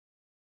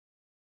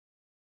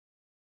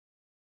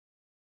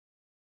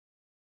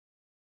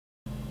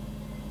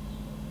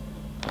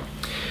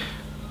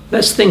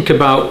Let's think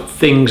about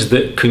things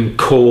that can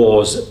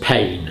cause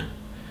pain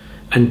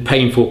and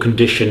painful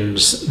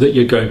conditions that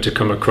you're going to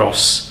come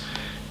across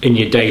in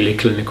your daily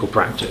clinical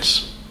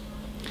practice.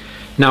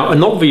 Now,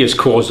 an obvious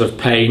cause of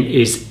pain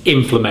is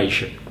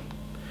inflammation.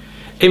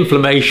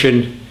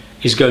 Inflammation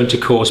is going to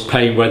cause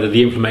pain whether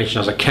the inflammation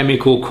has a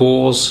chemical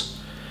cause,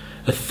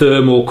 a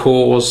thermal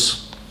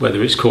cause,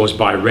 whether it's caused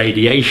by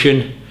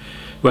radiation,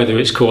 whether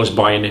it's caused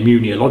by an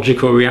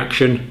immunological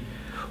reaction,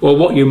 or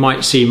what you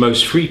might see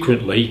most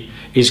frequently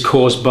is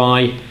caused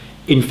by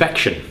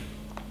infection.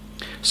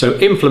 So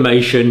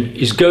inflammation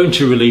is going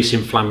to release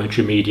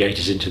inflammatory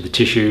mediators into the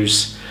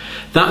tissues.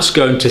 That's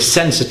going to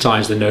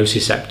sensitize the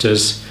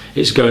nociceptors.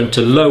 It's going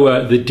to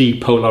lower the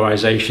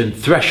depolarization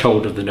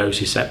threshold of the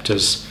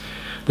nociceptors.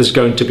 There's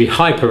going to be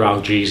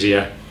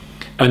hyperalgesia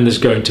and there's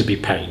going to be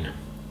pain.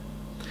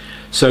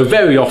 So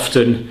very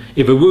often,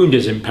 if a wound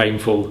isn't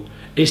painful,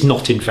 it's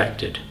not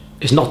infected.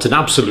 It's not an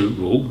absolute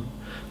rule,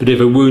 but if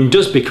a wound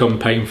does become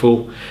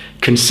painful,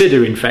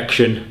 consider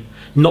infection.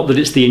 Not that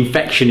it's the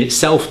infection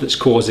itself that's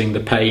causing the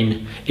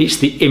pain, it's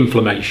the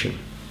inflammation.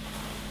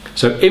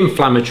 So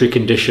inflammatory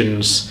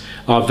conditions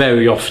are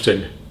very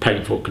often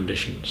painful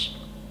conditions.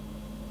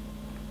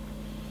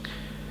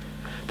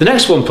 The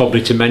next one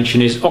probably to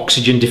mention is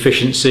oxygen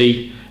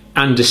deficiency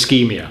and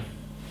ischemia.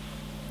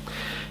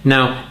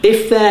 Now,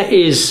 if there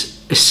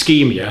is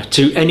ischemia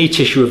to any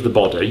tissue of the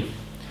body,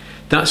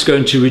 that's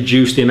going to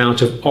reduce the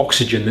amount of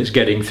oxygen that's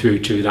getting through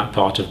to that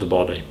part of the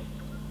body.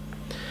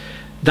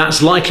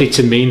 That's likely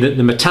to mean that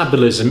the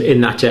metabolism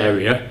in that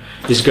area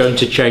is going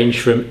to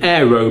change from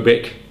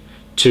aerobic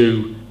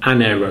to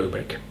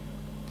anaerobic.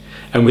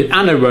 And with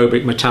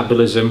anaerobic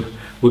metabolism,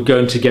 we're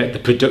going to get the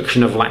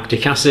production of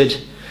lactic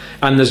acid,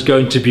 and there's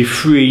going to be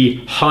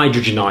free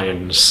hydrogen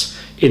ions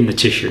in the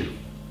tissue.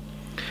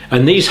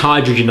 And these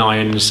hydrogen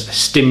ions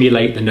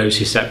stimulate the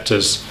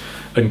nociceptors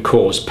and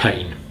cause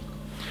pain.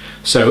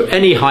 So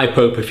any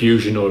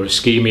hypoperfusion or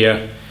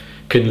ischemia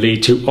can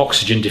lead to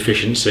oxygen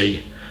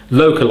deficiency,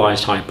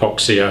 localized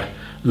hypoxia,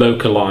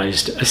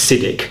 localized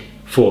acidic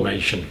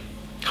formation,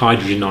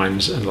 hydrogen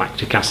ions and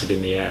lactic acid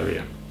in the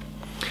area.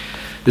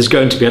 There's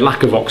going to be a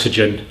lack of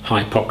oxygen,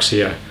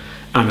 hypoxia,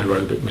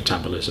 anaerobic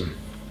metabolism.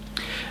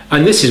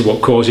 And this is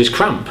what causes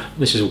cramp.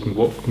 This is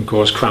what can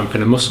cause cramp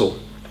in a muscle.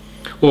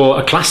 Or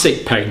a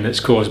classic pain that's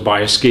caused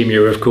by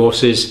ischemia, of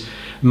course, is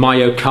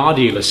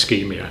myocardial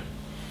ischemia,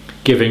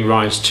 giving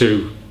rise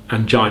to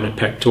angina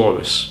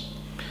pectoris.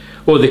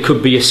 Or there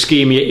could be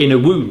ischemia in a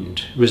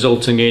wound,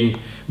 resulting in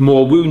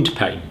more wound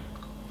pain.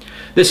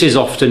 This is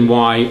often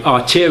why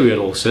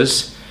arterial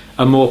ulcers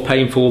are more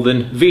painful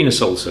than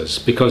venous ulcers,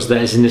 because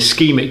there's an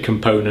ischemic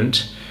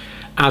component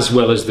as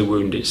well as the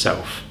wound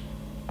itself.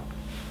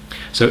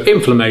 So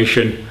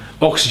inflammation,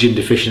 oxygen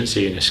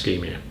deficiency and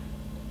ischemia.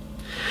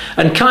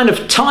 And kind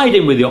of tied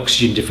in with the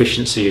oxygen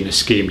deficiency and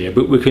ischemia,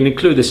 but we can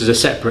include this as a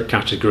separate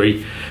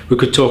category, we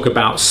could talk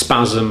about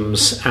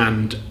spasms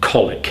and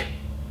colic.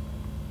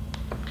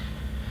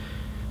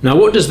 Now,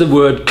 what does the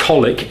word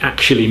colic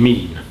actually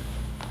mean?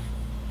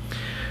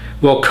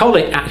 Well,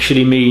 colic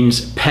actually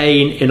means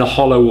pain in a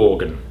hollow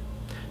organ.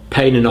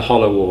 Pain in a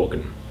hollow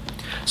organ.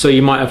 So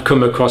you might have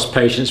come across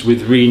patients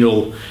with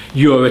renal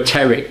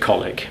ureteric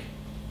colic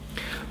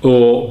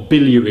or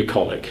biliary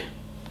colic.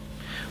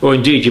 Or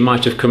indeed, you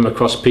might have come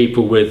across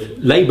people with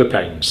labour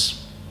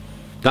pains.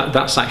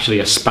 That's actually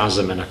a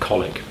spasm and a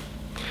colic.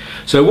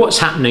 So what's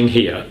happening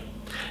here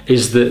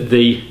is that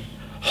there's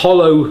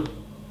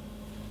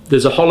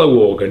a hollow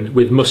organ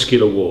with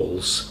muscular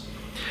walls,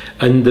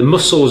 and the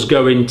muscles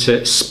go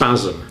into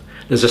spasm.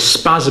 There's a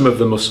spasm of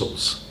the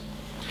muscles.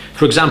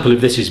 For example,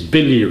 if this is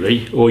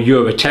biliary or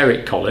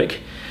ureteric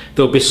colic,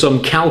 there'll be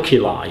some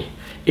calculi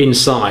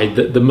inside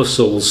that the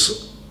muscle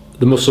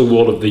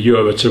wall of the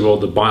ureter or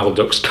the bile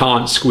ducts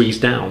can't squeeze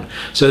down.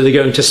 So they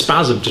go into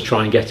spasm to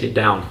try and get it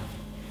down.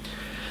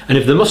 And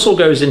if the muscle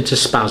goes into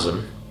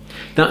spasm,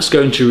 that's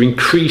going to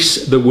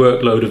increase the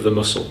workload of the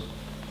muscle.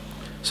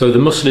 So the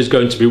muscle is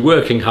going to be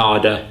working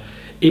harder.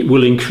 It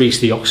will increase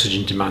the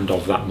oxygen demand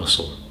of that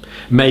muscle,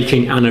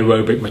 making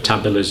anaerobic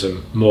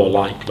metabolism more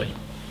likely.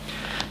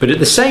 But at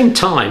the same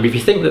time, if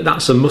you think that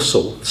that's a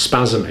muscle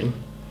spasming,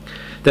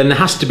 then there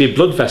has to be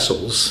blood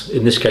vessels,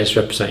 in this case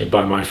represented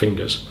by my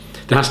fingers.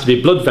 There has to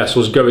be blood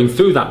vessels going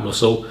through that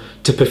muscle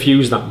to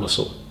perfuse that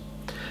muscle.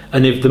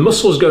 And if the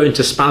muscles go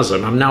into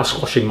spasm, I'm now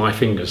squashing my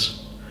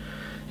fingers.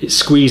 It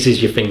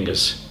squeezes your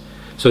fingers.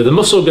 So the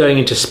muscle going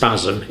into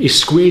spasm is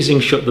squeezing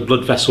shut the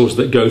blood vessels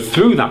that go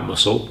through that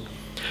muscle,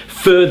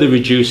 further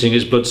reducing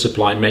its blood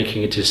supply,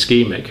 making it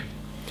ischemic.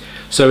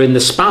 So in the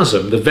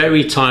spasm, the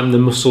very time the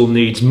muscle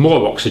needs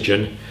more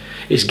oxygen,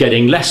 it's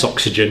getting less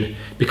oxygen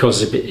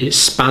because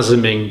it's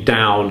spasming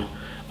down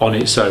on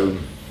its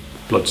own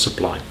blood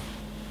supply.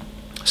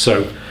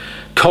 So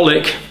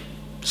colic,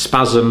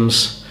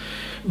 spasms,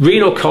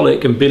 renal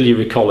colic and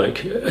biliary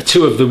colic are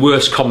two of the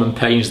worst common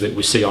pains that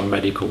we see on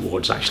medical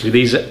wards actually.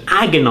 These are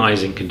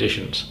agonizing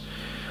conditions.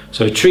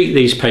 So treat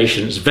these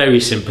patients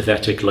very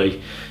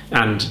sympathetically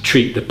and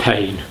treat the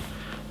pain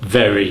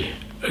very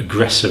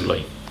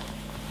aggressively.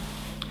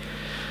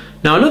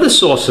 Now another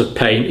source of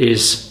pain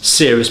is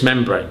serous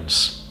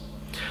membranes.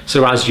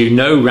 So as you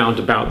know, round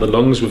about the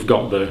lungs we've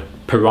got the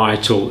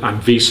parietal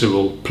and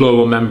visceral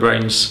pleural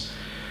membranes.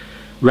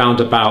 Round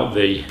about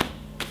the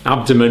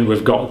abdomen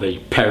we've got the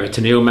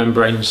peritoneal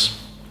membranes.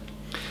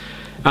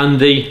 And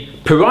the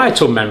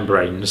parietal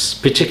membranes,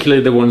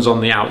 particularly the ones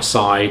on the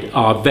outside,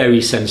 are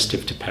very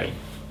sensitive to pain.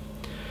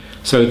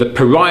 So the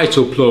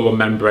parietal pleural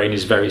membrane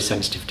is very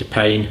sensitive to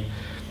pain,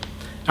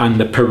 and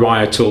the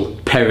parietal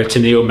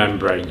peritoneal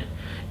membrane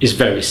is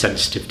very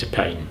sensitive to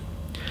pain.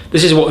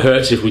 This is what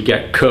hurts if we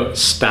get cut,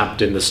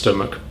 stabbed in the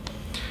stomach,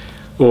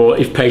 or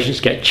if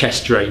patients get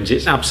chest drains.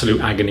 It's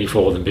absolute agony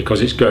for them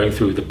because it's going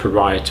through the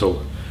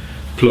parietal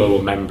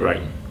pleural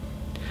membrane.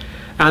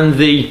 And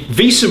the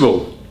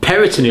visceral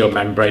peritoneal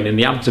membrane in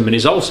the abdomen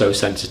is also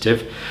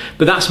sensitive,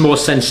 but that's more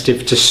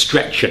sensitive to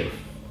stretching.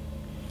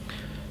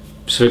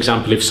 So for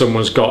example, if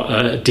someone's got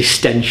a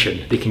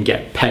distension, they can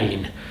get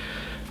pain,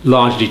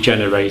 largely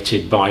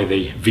generated by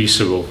the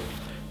visceral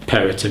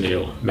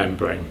peritoneal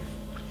membrane.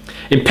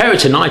 In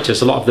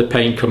peritonitis, a lot of the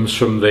pain comes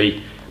from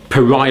the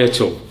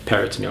parietal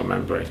peritoneal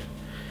membrane.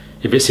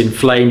 If it's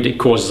inflamed, it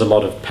causes a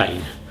lot of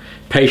pain.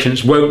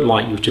 Patients won't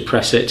like you to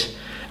press it,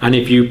 and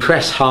if you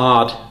press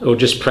hard or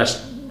just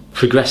press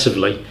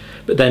progressively,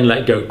 but then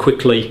let go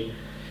quickly,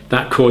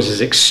 that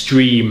causes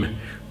extreme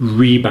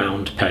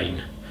rebound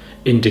pain,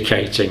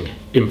 indicating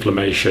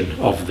inflammation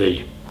of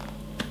the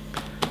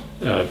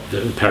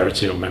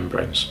peritoneal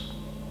membranes.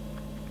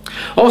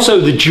 Also,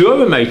 the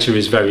dura mater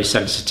is very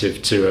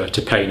sensitive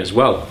to pain as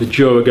well. The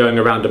dura going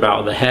around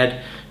about the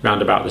head,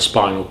 round about the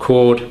spinal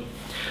cord.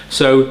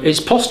 So it's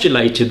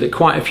postulated that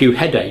quite a few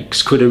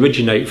headaches could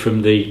originate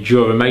from the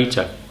dura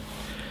mater.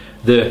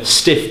 The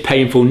stiff,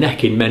 painful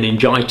neck in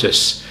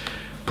meningitis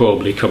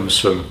probably comes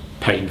from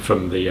pain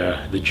from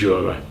the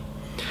dura.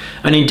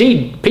 And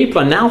indeed, people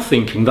are now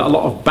thinking that a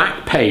lot of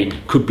back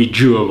pain could be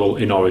dural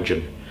in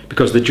origin,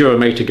 because the dura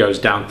mater goes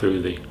down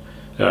through the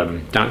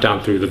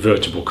down through the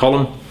vertebral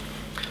column,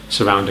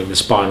 surrounding the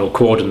spinal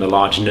cord and the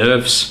large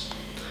nerves,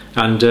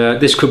 and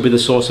this could be the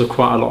source of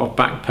quite a lot of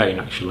back pain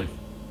actually.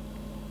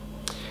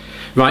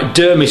 Right,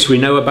 dermis we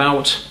know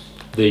about,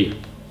 the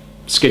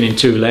skin in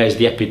two layers,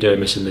 the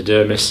epidermis and the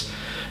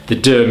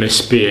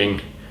dermis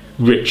being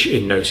rich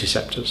in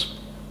nociceptors.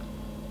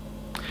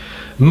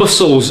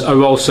 Muscles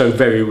are also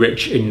very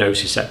rich in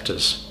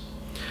nociceptors.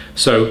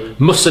 So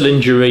muscle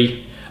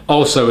injury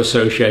also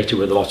associated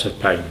with a lot of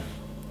pain.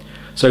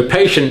 So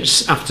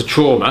patients after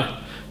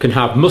trauma can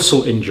have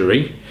muscle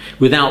injury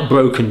without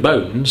broken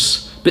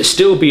bones, but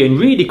still be in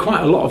really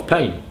quite a lot of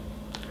pain.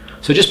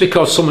 So just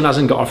because someone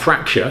hasn't got a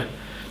fracture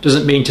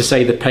doesn't mean to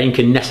say the pain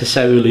can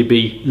necessarily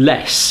be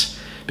less,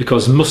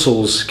 because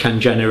muscles can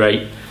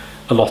generate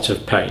a lot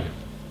of pain.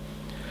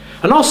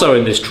 And also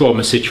in this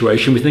trauma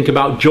situation we think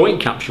about joint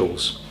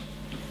capsules.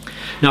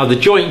 Now the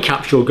joint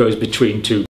capsule goes between two